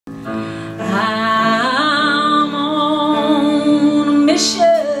I'm on a mission.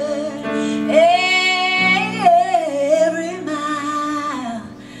 Every mile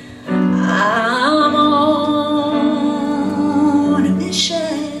I'm on a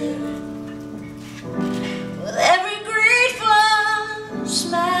mission. With every grateful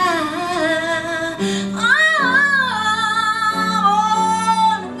smile, I'm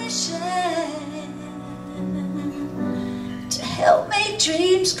on a mission to help make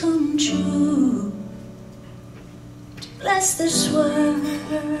dreams come true, to bless this world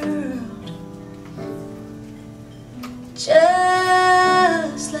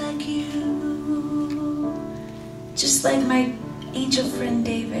just like you, just like my angel friend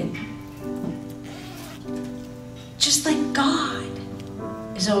David, just like God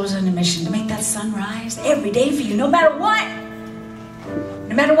is always on a mission to make that sun rise every day for you, no matter what.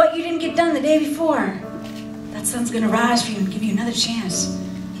 No matter what you didn't get done the day before, that sun's gonna rise for you and give you another chance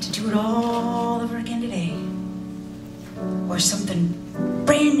to do it all over again today, or something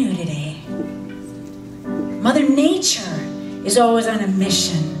brand new today. Mother Nature is always on a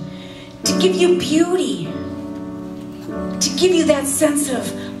mission to give you beauty, to give you that sense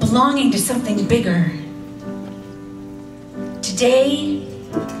of belonging to something bigger. Today,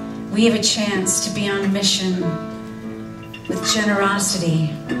 we have a chance to be on a mission with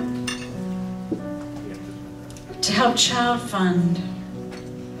generosity, to help child fund,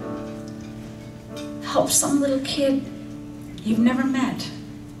 help some little kid you've never met,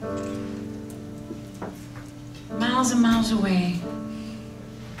 miles and miles away,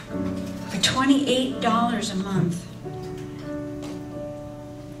 for $28 a month.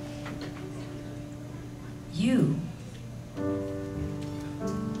 You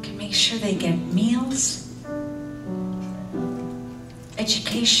can make sure they get meals,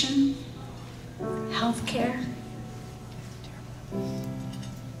 education, health care,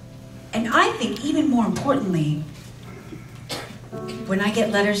 and I think even more importantly, when I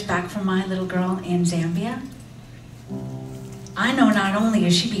get letters back from my little girl in Zambia, I know not only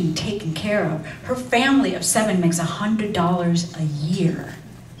is she being taken care of, her family of 7 makes $100 a year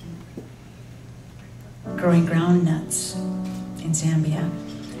growing groundnuts in Zambia.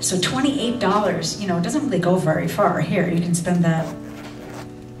 So $28, you know, it doesn't really go very far here. You can spend that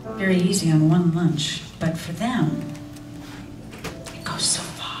very easy on one lunch. But for them, it goes so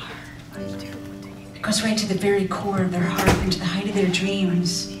far. It goes right to the very core of their heart and to the height of their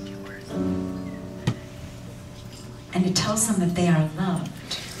dreams. And it tells them that they are loved.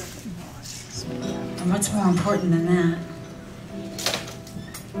 And what's more important than that?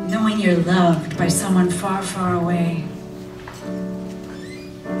 Knowing you're loved by someone far, far away.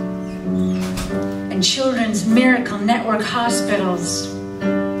 And Children's Miracle Network hospitals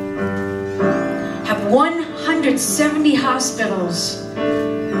have 170 hospitals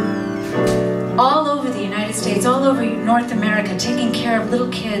all over the United States, all over North America, taking care of little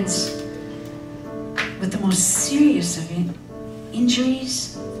kids with the most serious of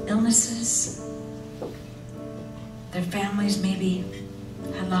injuries, illnesses. Their families maybe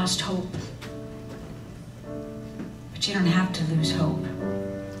had lost hope. But you don't have to lose hope,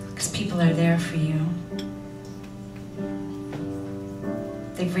 because people are there for you.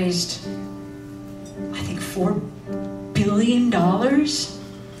 They've raised, I think, $4 billion.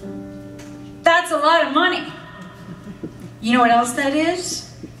 That's a lot of money. You know what else that is?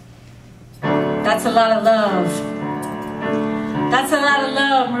 That's a lot of love. That's a lot of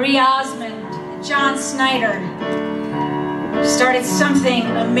love. Marie Osmond and John Snyder started something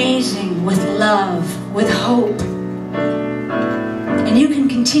amazing with love, with hope. And you can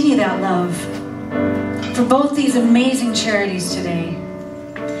continue that love for both these amazing charities today.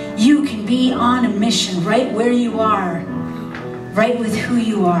 You can be on a mission right where you are, right with who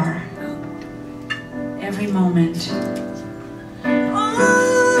you are, every moment.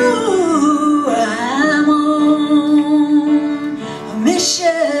 Oh, I'm on a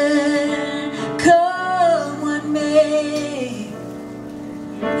mission, come what may.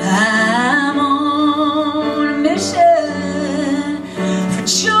 I'm on a mission for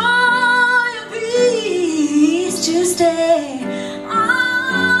joy and peace to stay.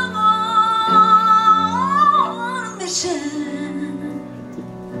 I'm on a mission,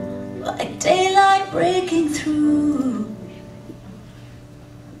 like daylight breaking through,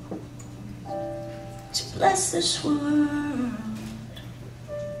 to bless this world,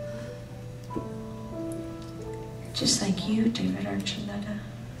 just like you, David Archuleta.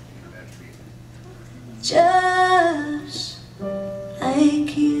 Just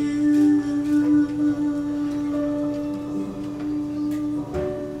like you.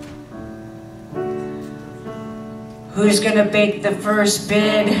 Oh, Who's gonna bake the first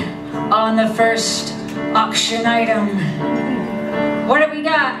bid on the first auction item? What have we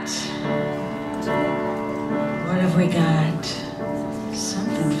got? What have we got?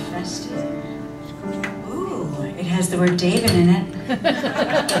 Something festive. Ooh, it has the word David in it.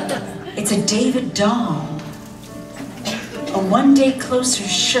 It's a David doll. A One Day Closer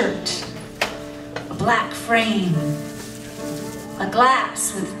shirt. A black frame. A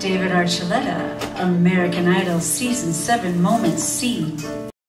glass with David Archuleta. American Idol Season 7 Moments C.